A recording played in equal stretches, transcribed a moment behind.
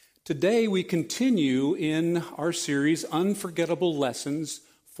Today we continue in our series, Unforgettable Lessons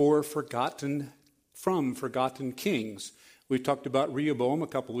from Forgotten Kings. We talked about Rehoboam a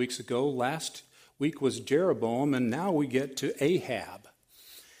couple weeks ago. Last week was Jeroboam, and now we get to Ahab.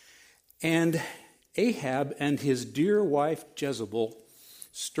 And Ahab and his dear wife Jezebel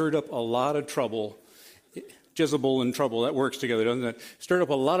stirred up a lot of trouble. Jezebel and trouble, that works together, doesn't it? Stirred up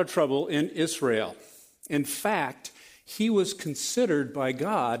a lot of trouble in Israel. In fact, he was considered by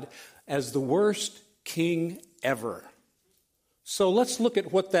God as the worst king ever. So let's look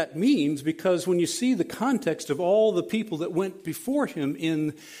at what that means, because when you see the context of all the people that went before him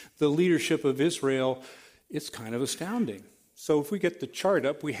in the leadership of Israel, it's kind of astounding. So if we get the chart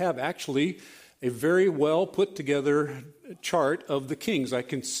up, we have actually a very well put together chart of the kings.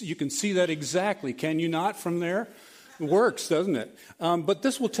 You can see that exactly, can you not, from there? It works, doesn't it? But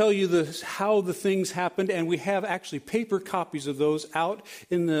this will tell you how the things happened, and we have actually paper copies of those out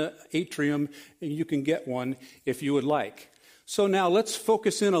in the atrium, and you can get one if you would like. So now let's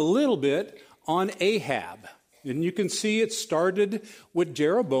focus in a little bit on Ahab. And you can see it started with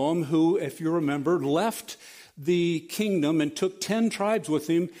Jeroboam, who, if you remember, left the kingdom and took 10 tribes with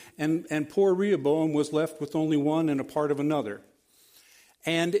him, and poor Rehoboam was left with only one and a part of another.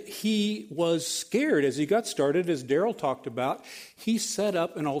 And he was scared as he got started, as Daryl talked about. He set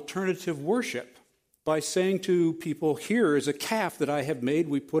up an alternative worship by saying to people, here is a calf that I have made.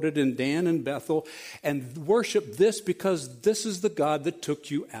 We put it in Dan and Bethel, and worship this because this is the God that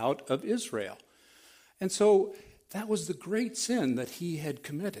took you out of Israel. And so that was the great sin that he had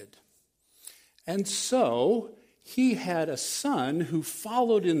committed. And so he had a son who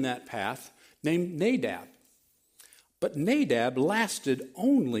followed in that path named Nadab. But Nadab lasted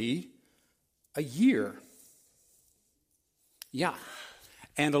only a year. Yeah.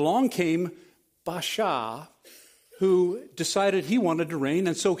 And along came Baasha, who decided he wanted to reign,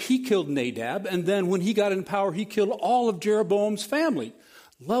 and so he killed Nadab. And then when he got in power, he killed all of Jeroboam's family.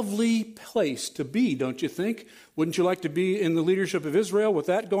 Lovely place to be, don't you think? Wouldn't you like to be in the leadership of Israel with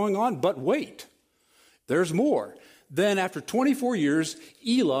that going on? But wait, there's more. Then after 24 years,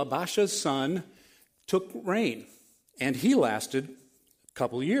 Elah, Baasha's son, took reign. And he lasted a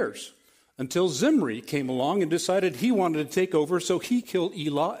couple of years until Zimri came along and decided he wanted to take over, so he killed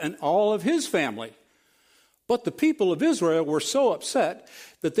Elah and all of his family. But the people of Israel were so upset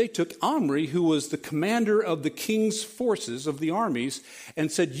that they took Omri, who was the commander of the king's forces of the armies,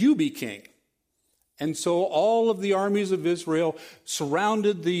 and said, you be king. And so all of the armies of Israel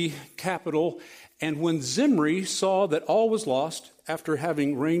surrounded the capital, and when Zimri saw that all was lost, after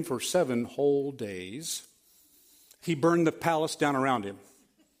having reigned for 7 whole days, he burned the palace down around him.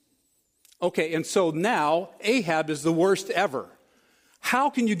 Okay, and so now Ahab is the worst ever. How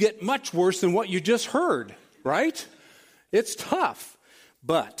can you get much worse than what you just heard, right? It's tough.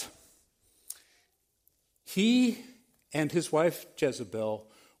 But he and his wife Jezebel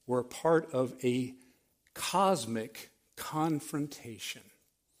were part of a cosmic confrontation.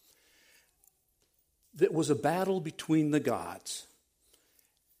 That was a battle between the gods.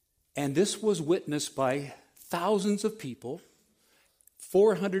 And this was witnessed by thousands of people,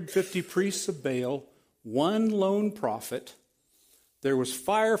 450 priests of Baal, one lone prophet. There was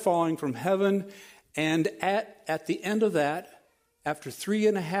fire falling from heaven, and at the end of that, after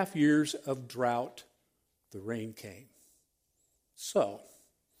 3.5 years of drought, the rain came. So,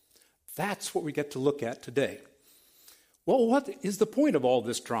 that's what we get to look at today. Well, what is the point of all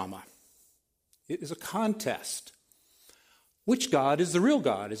this drama? It is a contest. Which God is the real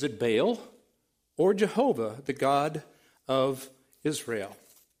God? Is it Baal or Jehovah, the God of Israel?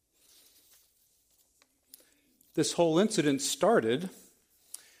 This whole incident started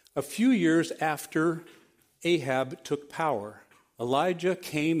a few years after Ahab took power. Elijah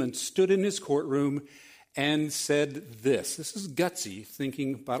came and stood in his courtroom and said this. This is gutsy,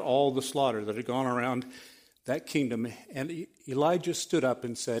 thinking about all the slaughter that had gone around that kingdom. And Elijah stood up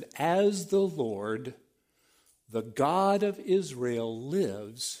and said, as the Lord, the God of Israel,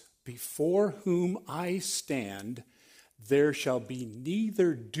 lives, before whom I stand, there shall be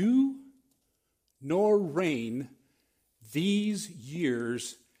neither dew nor rain these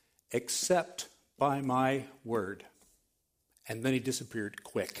years except by my word. And then he disappeared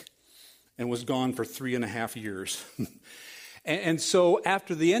quick and was gone for 3.5 years. And so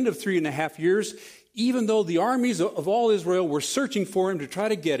after the end of 3.5 years, even though the armies of all Israel were searching for him to try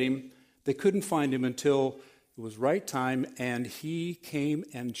to get him, they couldn't find him until it was right time, and he came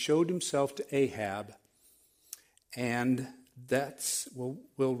and showed himself to Ahab. And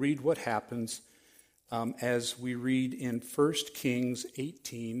we'll read what happens as we read in 1 Kings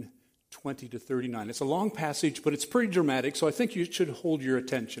 18:20-39. It's a long passage, but it's pretty dramatic, so I think you should hold your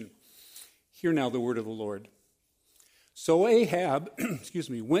attention. Hear now the word of the Lord. So Ahab,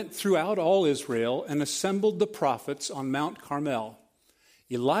 went throughout all Israel and assembled the prophets on Mount Carmel.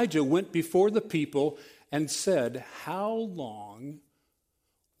 Elijah went before the people and said, "How long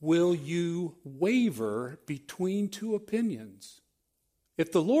will you waver between two opinions?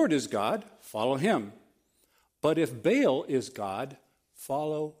 If the Lord is God, follow him. But if Baal is God,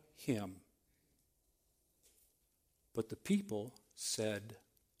 follow him." But the people said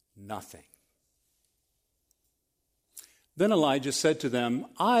nothing. Then Elijah said to them,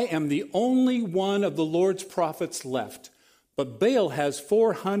 "I am the only one of the Lord's prophets left, but Baal has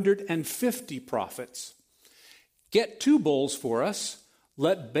 450 prophets. Get 2 bulls for us.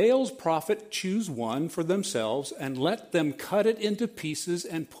 Let Baal's prophet choose one for themselves, and let them cut it into pieces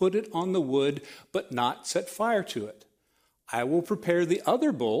and put it on the wood, but not set fire to it. I will prepare the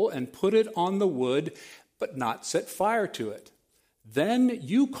other bull and put it on the wood, but not set fire to it. Then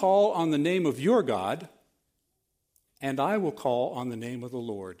you call on the name of your God, and I will call on the name of the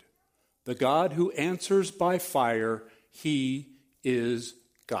Lord. The God who answers by fire, he is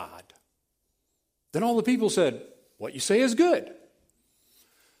God." Then all the people said, "What you say is good."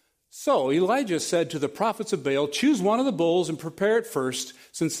 So Elijah said to the prophets of Baal, "Choose one of the bulls and prepare it first,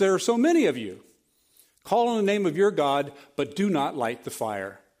 since there are so many of you. Call on the name of your God, but do not light the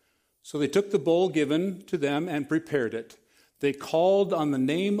fire." So they took the bull given to them and prepared it. They called on the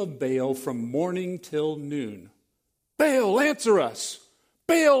name of Baal from morning till noon. "Baal, answer us!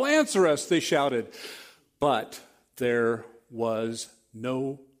 Baal, answer us!" they shouted. But there was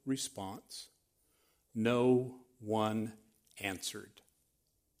no response. No one answered.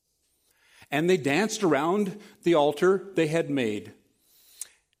 And they danced around the altar they had made.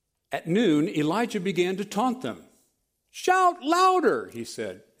 At noon, Elijah began to taunt them. "Shout louder," he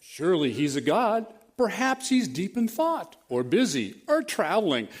said. "Surely he's a god. Perhaps he's deep in thought, or busy, or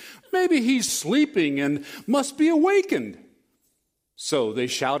traveling. Maybe he's sleeping and must be awakened." So they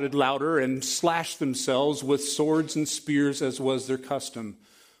shouted louder and slashed themselves with swords and spears, as was their custom,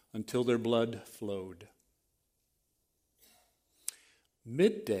 until their blood flowed.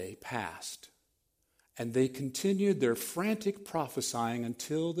 Midday passed, and they continued their frantic prophesying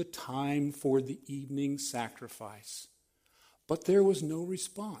until the time for the evening sacrifice. But there was no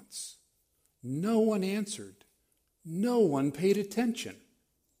response. No one answered. No one paid attention.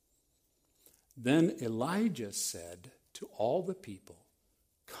 Then Elijah said to all the people,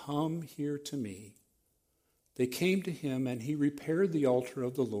 "Come here to me." They came to him, and he repaired the altar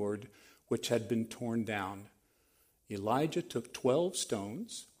of the Lord, which had been torn down. Elijah took 12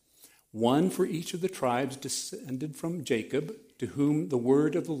 stones, one for each of the tribes descended from Jacob, to whom the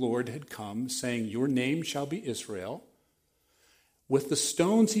word of the Lord had come, saying, "Your name shall be Israel." With the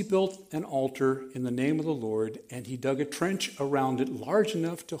stones he built an altar in the name of the Lord, and he dug a trench around it large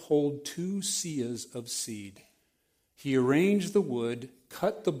enough to hold 2 seahs of seed. He arranged the wood,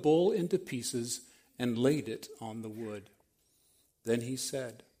 cut the bull into pieces, and laid it on the wood. Then he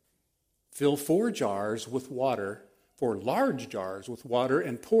said, "Fill 4 jars with water, 4 large jars with water,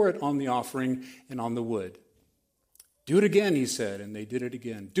 and pour it on the offering and on the wood." "Do it again," he said, and they did it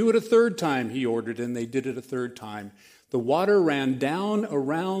again. "Do it a 3rd time," he ordered, and they did it a 3rd time. The water ran down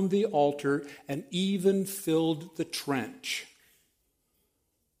around the altar and even filled the trench.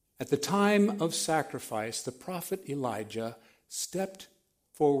 At the time of sacrifice, the prophet Elijah stepped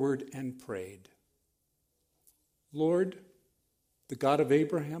forward and prayed, "Lord, the God of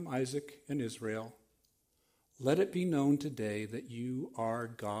Abraham, Isaac, and Israel, let it be known today that you are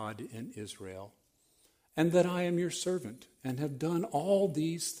God in Israel, and that I am your servant and have done all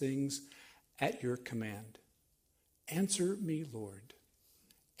these things at your command. Answer me, Lord,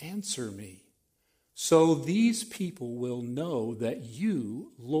 answer me, so these people will know that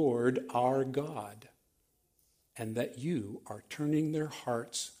you, Lord, are God, and that you are turning their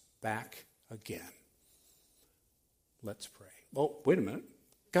hearts back again." Let's pray. Oh, wait a minute.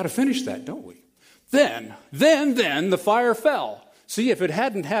 Got to finish that, don't we? Then the fire fell. See, if it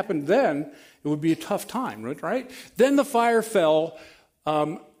hadn't happened then, it would be a tough time, right? Then the fire fell.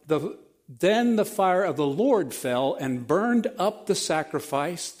 Then the fire of the Lord fell and burned up the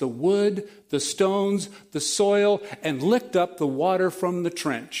sacrifice, the wood, the stones, the soil, and licked up the water from the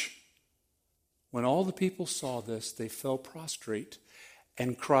trench. When all the people saw this, they fell prostrate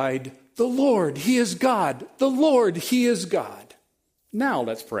and cried, "The Lord, he is God! The Lord, he is God!" Now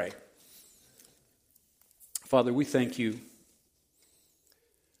let's pray. Father, we thank you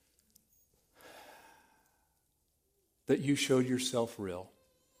that you showed yourself real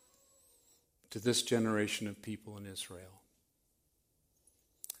to this generation of people in Israel.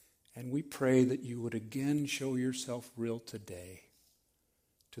 And we pray that you would again show yourself real today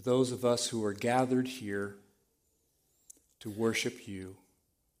to those of us who are gathered here to worship you,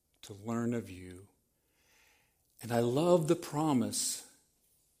 to learn of you. And I love the promise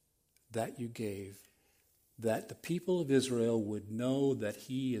that you gave, that the people of Israel would know that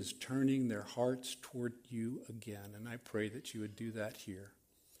he is turning their hearts toward you again. And I pray that you would do that here.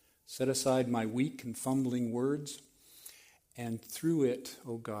 Set aside my weak and fumbling words, and through it,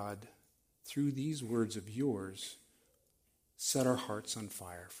 O God, through these words of yours, set our hearts on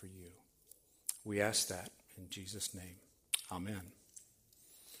fire for you. We ask that in Jesus' name. Amen.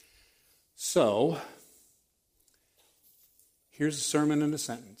 So, here's a sermon in a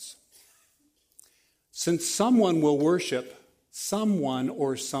sentence. Since someone will worship someone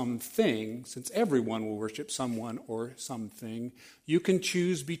or something, since everyone will worship someone or something, you can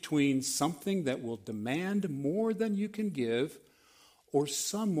choose between something that will demand more than you can give or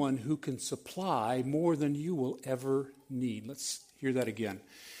someone who can supply more than you will ever need. Let's hear that again.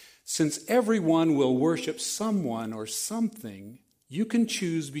 Since everyone will worship someone or something, you can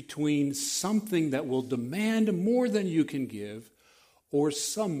choose between something that will demand more than you can give or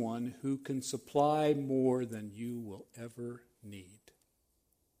someone who can supply more than you will ever need.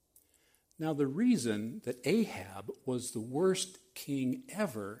 Now, the reason that Ahab was the worst king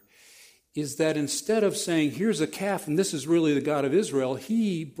ever is that instead of saying, here's a calf and this is really the God of Israel,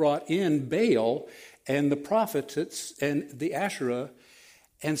 he brought in Baal and the prophets and the Asherah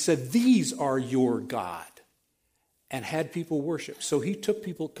and said, these are your God, and had people worship. So he took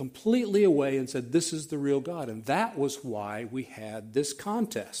people completely away and said, this is the real God. And that was why we had this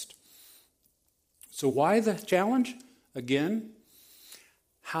contest. So why the challenge? Again,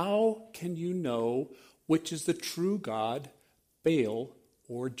 how can you know which is the true God, Baal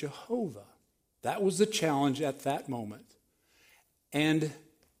or Jehovah? That was the challenge at that moment. And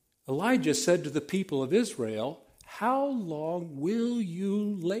Elijah said to the people of Israel, how long will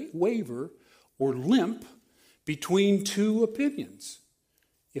you waver or limp between two opinions?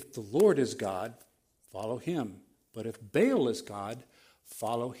 If the Lord is God, follow him. But if Baal is God,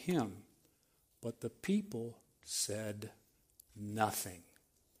 follow him. But the people said nothing.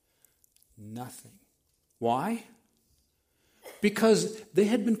 Nothing. Why? Because they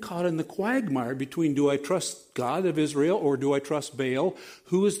had been caught in the quagmire between, do I trust God of Israel or do I trust Baal?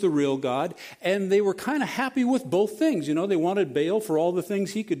 Who is the real God? And they were kind of happy with both things. You know, they wanted Baal for all the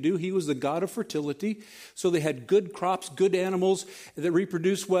things he could do. He was the god of fertility. So they had good crops, good animals that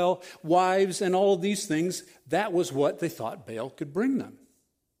reproduced well, wives, and all of these things. That was what they thought Baal could bring them.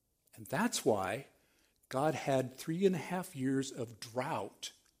 And that's why God had 3.5 years of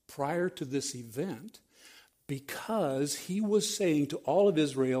drought prior to this event, because he was saying to all of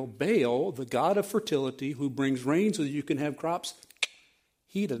Israel, Baal, the god of fertility, who brings rain so that you can have crops,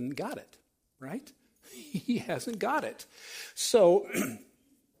 he doesn't got it, right? He hasn't got it. So,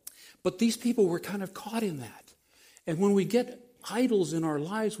 but these people were kind of caught in that. And when we get idols in our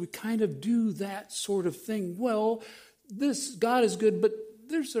lives, we kind of do that sort of thing. Well, this God is good, but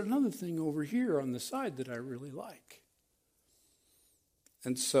there's another thing over here on the side that I really like.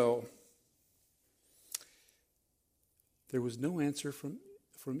 And so there was no answer from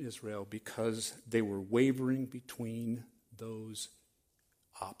Israel because they were wavering between those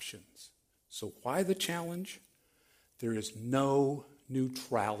options. So why the challenge? There is no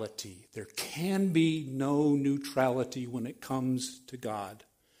neutrality. There can be no neutrality when it comes to God.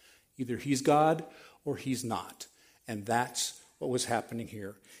 Either he's God or he's not. And that's what was happening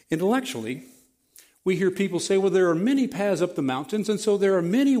here. Intellectually, we hear people say, well, there are many paths up the mountains, and so there are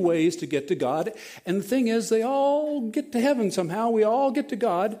many ways to get to God. And the thing is, they all get to heaven somehow. We all get to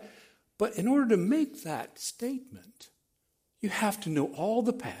God. But in order to make that statement, you have to know all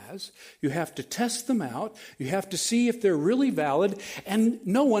the paths. You have to test them out. You have to see if they're really valid. And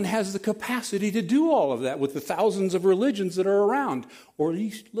no one has the capacity to do all of that with the thousands of religions that are around, or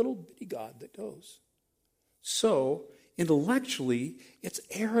each little bitty God that goes. So, intellectually, it's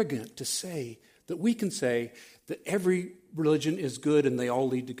arrogant to say that we can say that every religion is good and they all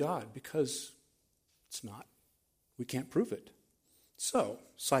lead to God, because it's not. We can't prove it. So,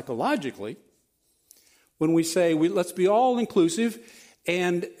 psychologically, when we say let's be all inclusive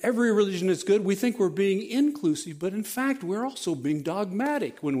and every religion is good, we think we're being inclusive, but in fact, we're also being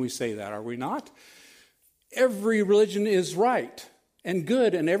dogmatic when we say that, are we not? Every religion is right and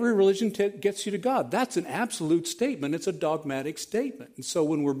good, and every religion gets you to God. That's an absolute statement. It's a dogmatic statement. And so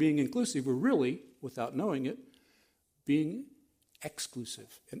when we're being inclusive, we're really, without knowing it, being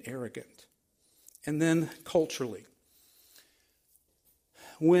exclusive and arrogant. And then culturally,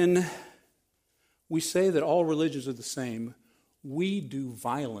 when we say that all religions are the same, we do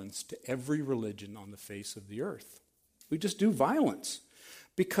violence to every religion on the face of the earth. We just do violence.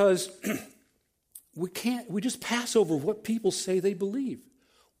 because we just pass over what people say they believe.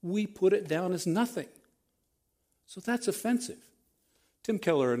 We put it down as nothing. So that's offensive. Tim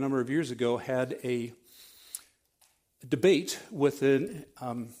Keller, a number of years ago, had a debate with an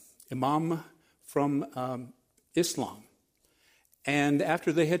imam from Islam. And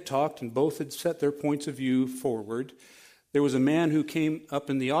after they had talked and both had set their points of view forward, there was a man who came up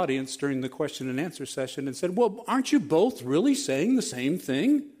in the audience during the question and answer session and said, "Well, aren't you both really saying the same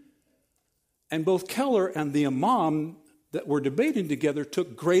thing?" And both Keller and the imam that were debating together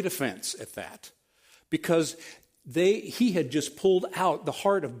took great offense at that, because he had just pulled out the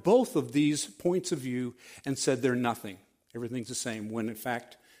heart of both of these points of view and said they're nothing. Everything's the same, when in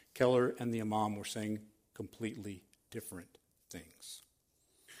fact Keller and the imam were saying completely different things.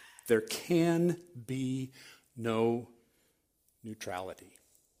 There can be no neutrality.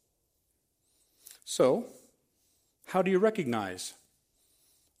 So, how do you recognize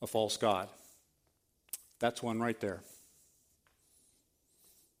a false god? That's one right there.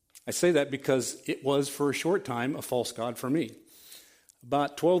 I say that because it was, for a short time, a false god for me.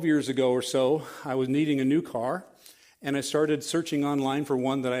 About 12 years ago or so, I was needing a new car, and I started searching online for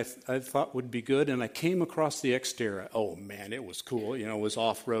one that I thought would be good, and I came across the Xterra. Oh man, it was cool. It was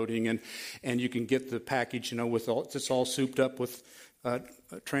off-roading, and you can get the package, it's all souped up with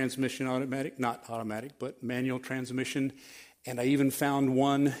transmission not automatic, but manual transmission. And I even found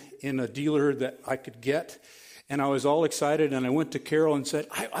one in a dealer that I could get. And I was all excited, and I went to Carol and said,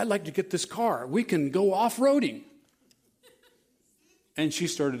 I'd like to get this car. We can go off-roading. And she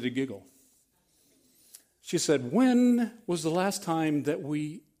started to giggle. She said, "When was the last time that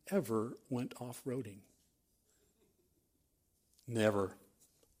we ever went off-roading?" Never.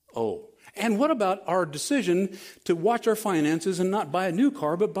 Oh. And what about our decision to watch our finances and not buy a new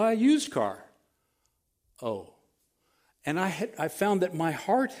car, but buy a used car? Oh. And I found that my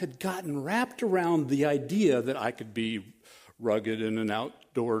heart had gotten wrapped around the idea that I could be rugged and an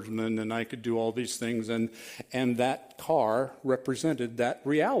outdoorsman and I could do all these things, and that car represented that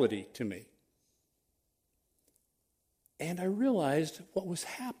reality to me. And I realized what was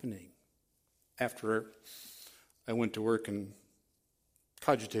happening after I went to work and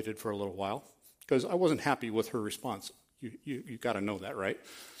cogitated for a little while, because I wasn't happy with her response. You got to know that, right?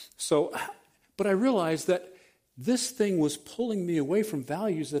 So, but I realized that this thing was pulling me away from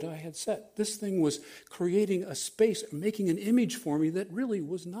values that I had set. This thing was creating a space, making an image for me that really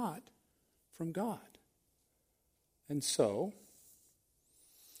was not from God. And so,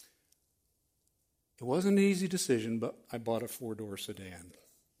 it wasn't an easy decision, but I bought a 4-door sedan.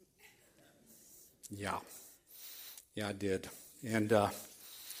 Yeah, I did. And,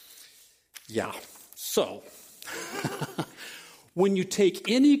 so, when you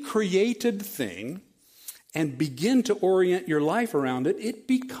take any created thing and begin to orient your life around it, it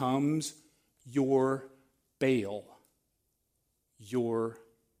becomes your Baal, your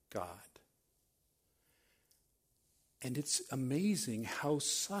God. And it's amazing how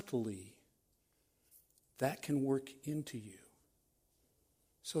subtly that can work into you.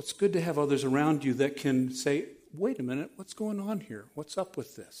 So it's good to have others around you that can say, "Wait a minute, what's going on here? What's up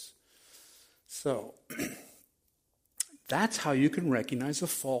with this?" So that's how you can recognize a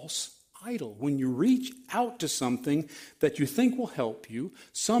false idol. When you reach out to something that you think will help you,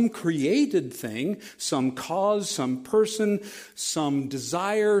 some created thing, some cause, some person, some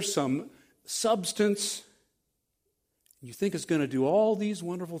desire, some substance, you think it's going to do all these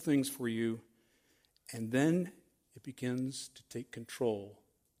wonderful things for you, and then it begins to take control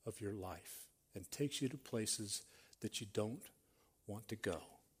of your life and takes you to places that you don't want to go,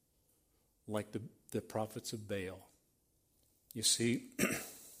 like the prophets of Baal. You see,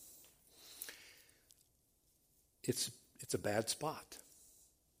 it's a bad spot.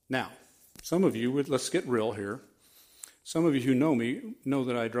 Now, some of you, let's get real here. Some of you who know me know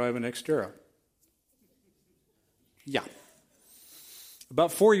that I drive an Xterra. Yeah.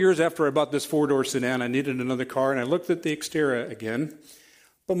 About 4 years after I bought this 4-door sedan, I needed another car, and I looked at the Xterra again.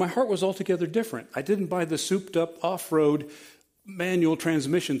 But my heart was altogether different. I didn't buy the souped-up off-road manual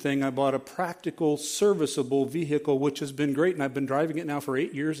transmission thing. I bought a practical, serviceable vehicle, which has been great, and I've been driving it now for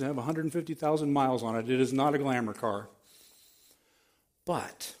 8 years and have 150,000 miles on it. It is not a glamour car.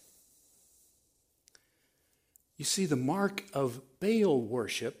 But, you see, the mark of Baal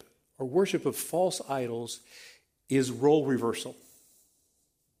worship, or worship of false idols, is role reversal.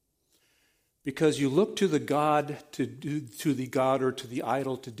 Because you look to the God or to the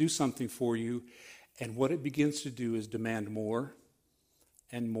idol to do something for you, and what it begins to do is demand more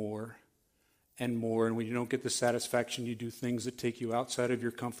and more and more. And when you don't get the satisfaction, you do things that take you outside of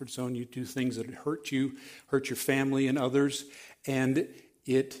your comfort zone. You do things that hurt you, hurt your family and others. And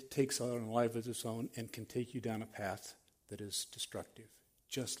it takes on a life of its own and can take you down a path that is destructive,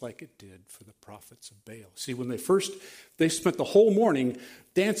 just like it did for the prophets of Baal. See, when they spent the whole morning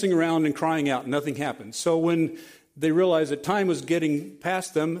dancing around and crying out, nothing happened. So when they realized that time was getting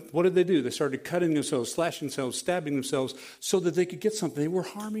past them, what did they do? They started cutting themselves, slashing themselves, stabbing themselves so that they could get something. They were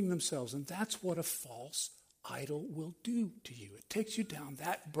harming themselves, and that's what a false idol will do to you. It takes you down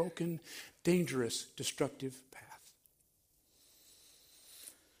that broken, dangerous, destructive path.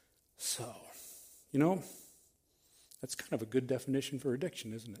 So, that's kind of a good definition for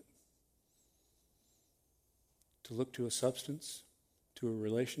addiction, isn't it? To look to a substance, to a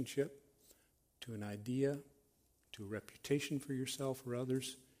relationship, to an idea, to a reputation for yourself or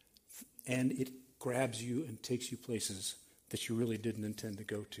others, and it grabs you and takes you places that you really didn't intend to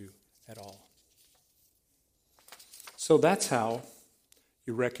go to at all. So that's how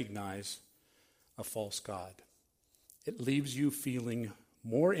you recognize a false god. It leaves you feeling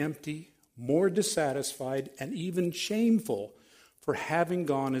more empty, more dissatisfied, and even shameful for having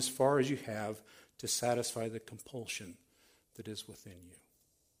gone as far as you have to satisfy the compulsion that is within you.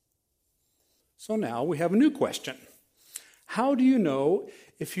 So now we have a new question. How do you know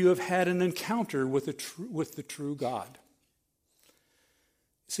if you have had an encounter with the true God?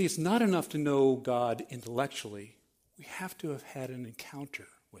 See, it's not enough to know God intellectually. We have to have had an encounter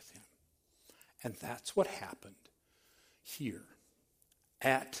with him. And that's what happened here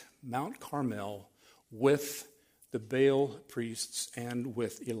at Mount Carmel with the Baal priests and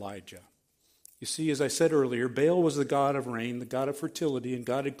with Elijah. You see, as I said earlier, Baal was the god of rain, the god of fertility, and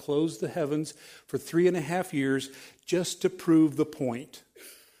God had closed the heavens for 3.5 years just to prove the point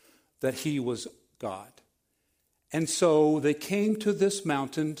that he was God. And so they came to this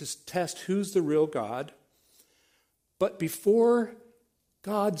mountain to test who's the real God. But before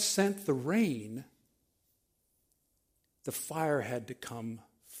God sent the rain, the fire had to come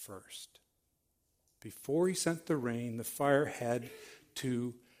first. Before he sent the rain, the fire had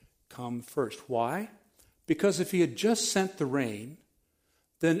to come first. Why? Because if he had just sent the rain,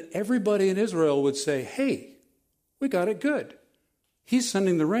 then everybody in Israel would say, hey, we got it good. He's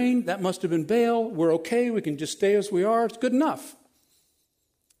sending the rain. That must have been Baal. We're okay. We can just stay as we are. It's good enough.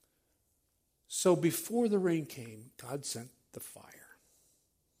 So before the rain came, God sent the fire.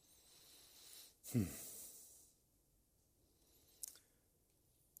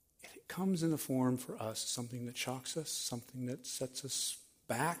 It comes in the form for us, something that shocks us, something that sets us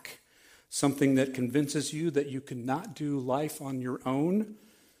back, something that convinces you that you cannot do life on your own,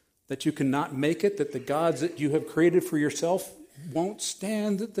 that you cannot make it, that the gods that you have created for yourself won't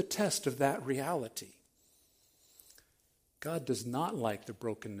stand the test of that reality. God does not like the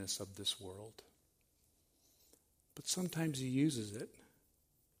brokenness of this world, but sometimes he uses it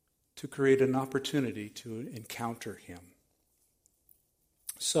to create an opportunity to encounter him.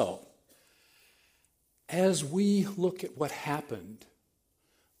 So, as we look at what happened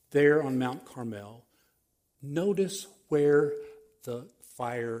there on Mount Carmel, notice where the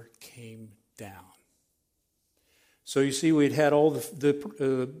fire came down. So you see, we'd had all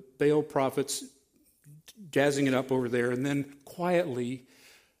the Baal prophets jazzing it up over there, and then quietly,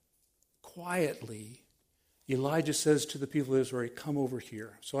 Elijah says to the people of Israel, come over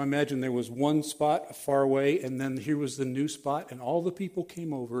here. So I imagine there was one spot far away, and then here was the new spot, and all the people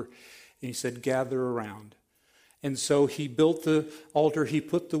came over, and he said, gather around. And so he built the altar, he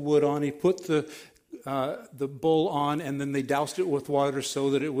put the wood on, he put the bull on, and then they doused it with water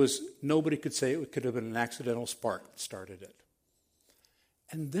so that it was, nobody could say it could have been an accidental spark that started it.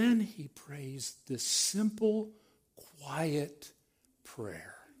 And then he prays this simple, quiet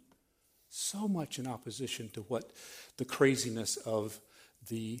prayer. So much in opposition to what the craziness of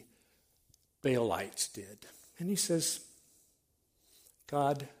the Baalites did. And he says,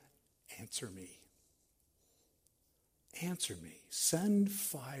 God, answer me. Answer me. Send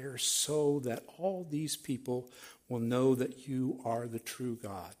fire so that all these people will know that you are the true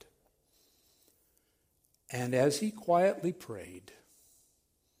God. And as he quietly prayed,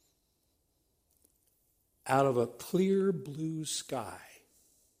 out of a clear blue sky,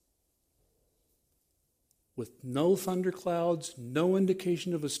 with no thunderclouds, no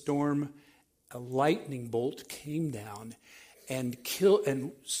indication of a storm, a lightning bolt came down and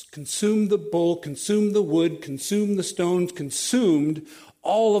consumed the bull, consumed the wood, consumed the stones, consumed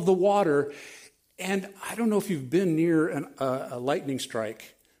all of the water. And I don't know if you've been near a lightning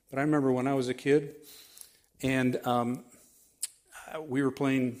strike, but I remember when I was a kid, and we were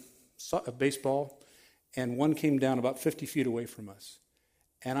playing baseball, and one came down about 50 feet away from us.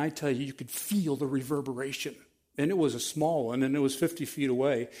 And I tell you, you could feel the reverberation. And it was a small one, and it was 50 feet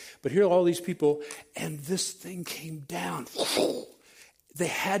away. But here are all these people, and this thing came down. They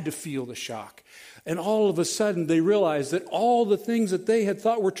had to feel the shock. And all of a sudden, they realized that all the things that they had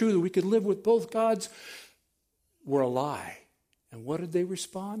thought were true, that we could live with both gods, were a lie. And what did they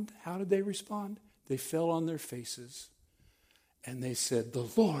respond? How did they respond? They fell on their faces. And they said, "The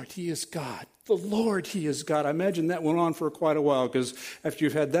Lord, He is God. The Lord, He is God." I imagine that went on for quite a while, because after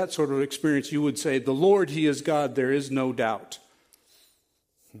you've had that sort of experience, you would say, "The Lord, He is God. There is no doubt."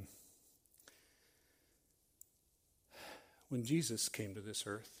 When Jesus came to this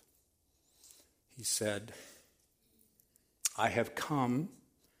earth, He said, "I have come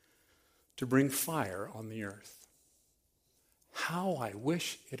to bring fire on the earth." How I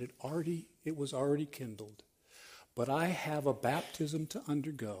wish it was already kindled. But I have a baptism to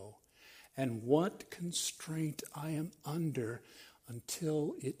undergo, and what constraint I am under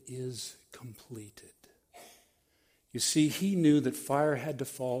until it is completed. You see, He knew that fire had to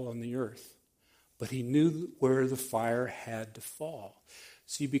fall on the earth, but He knew where the fire had to fall.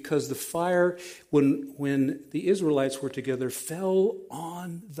 See, because the fire, when the Israelites were together, fell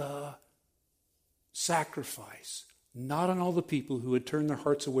on the sacrifice, not on all the people who had turned their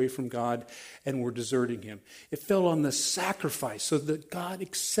hearts away from God and were deserting Him. It fell on the sacrifice, so that God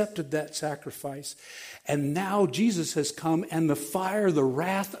accepted that sacrifice. And now Jesus has come, and the fire, the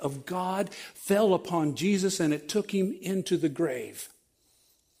wrath of God, fell upon Jesus, and it took Him into the grave.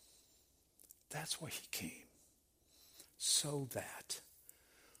 That's why He came, so that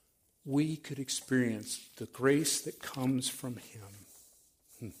we could experience the grace that comes from Him.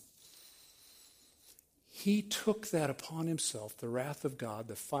 He took that upon Himself, the wrath of God,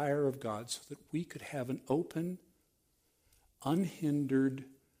 the fire of God, so that we could have an open, unhindered,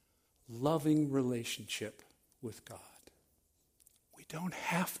 loving relationship with God. We don't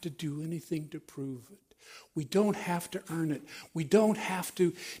have to do anything to prove it. We don't have to earn it. We don't have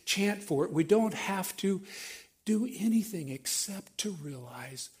to chant for it. We don't have to do anything except to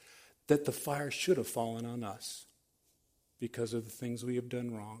realize that the fire should have fallen on us because of the things we have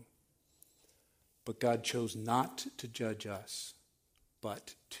done wrong. But God chose not to judge us,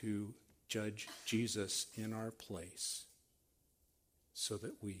 but to judge Jesus in our place so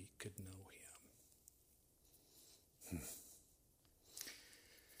that we could know Him.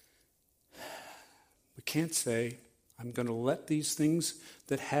 We can't say, "I'm going to let these things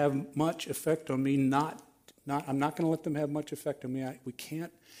that have much effect on me I'm not going to let them have much effect on me." We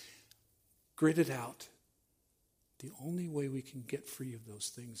can't grit it out. The only way we can get free of those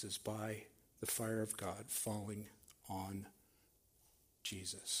things is by the fire of God falling on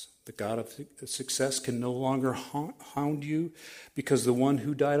Jesus. The God of success can no longer hound you, because the one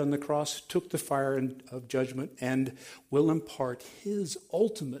who died on the cross took the fire of judgment and will impart His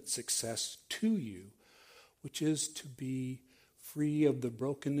ultimate success to you, which is to be free of the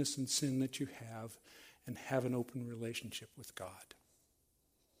brokenness and sin that you have and have an open relationship with God.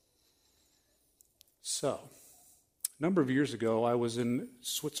 So, a number of years ago, I was in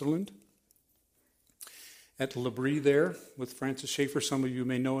Switzerland at L'Abri there with Francis Schaeffer. Some of you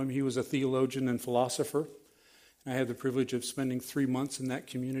may know him. He was a theologian and philosopher. I had the privilege of spending 3 months in that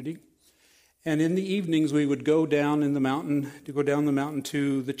community. And in the evenings, we would go down the mountain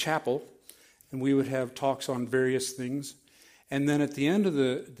to the chapel, and we would have talks on various things. And then at the end of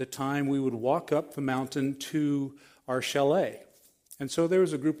the time, we would walk up the mountain to our chalet. And so there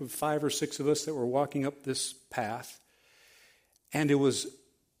was a group of 5 or 6 of us that were walking up this path. And it was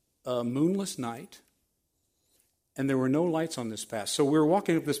a moonless night, and there were no lights on this path. So we were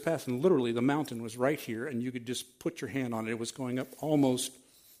walking up this path, and literally the mountain was right here, and you could just put your hand on it. It was going up almost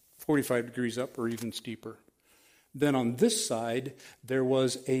 45 degrees up or even steeper. Then on this side, there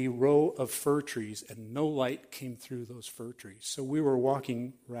was a row of fir trees, and no light came through those fir trees. So we were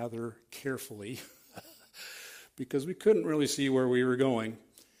walking rather carefully because we couldn't really see where we were going.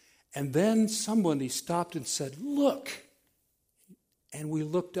 And then somebody stopped and said, "Look." And we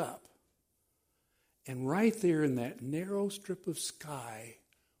looked up. And right there in that narrow strip of sky,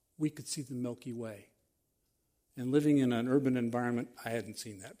 we could see the Milky Way. And living in an urban environment, I hadn't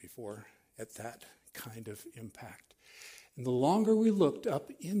seen that before at that kind of impact. And the longer we looked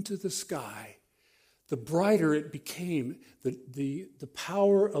up into the sky, the brighter it became. The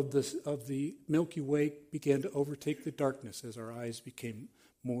power of the Milky Way began to overtake the darkness as our eyes became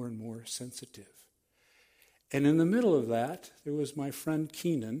more and more sensitive. And in the middle of that, there was my friend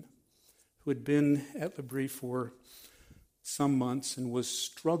Keenan, who had been at L'Abri for some months and was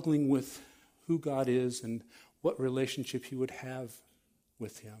struggling with who God is and what relationship He would have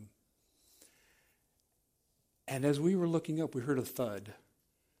with Him. And as we were looking up, we heard a thud,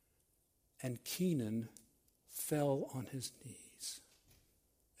 and Keenan fell on his knees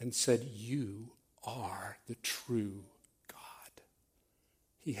and said, "You are the true God."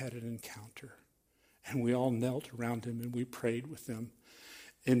 he had an encounter. And we all knelt around him and we prayed with them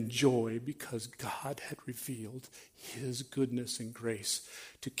in joy because God had revealed his goodness and grace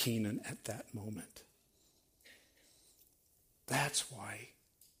to Kenan at that moment. That's why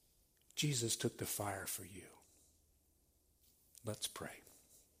Jesus took the fire for you. Let's pray.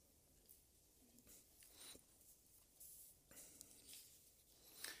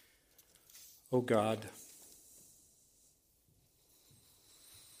 Oh God,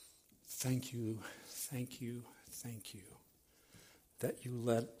 thank you that you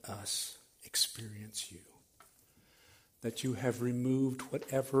let us experience you, that you have removed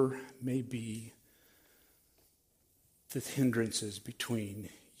whatever may be the hindrances between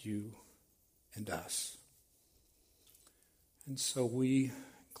you and us. And so we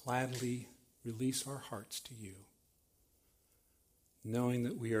gladly release our hearts to you, knowing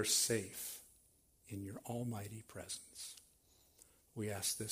that we are safe in your almighty presence. We ask this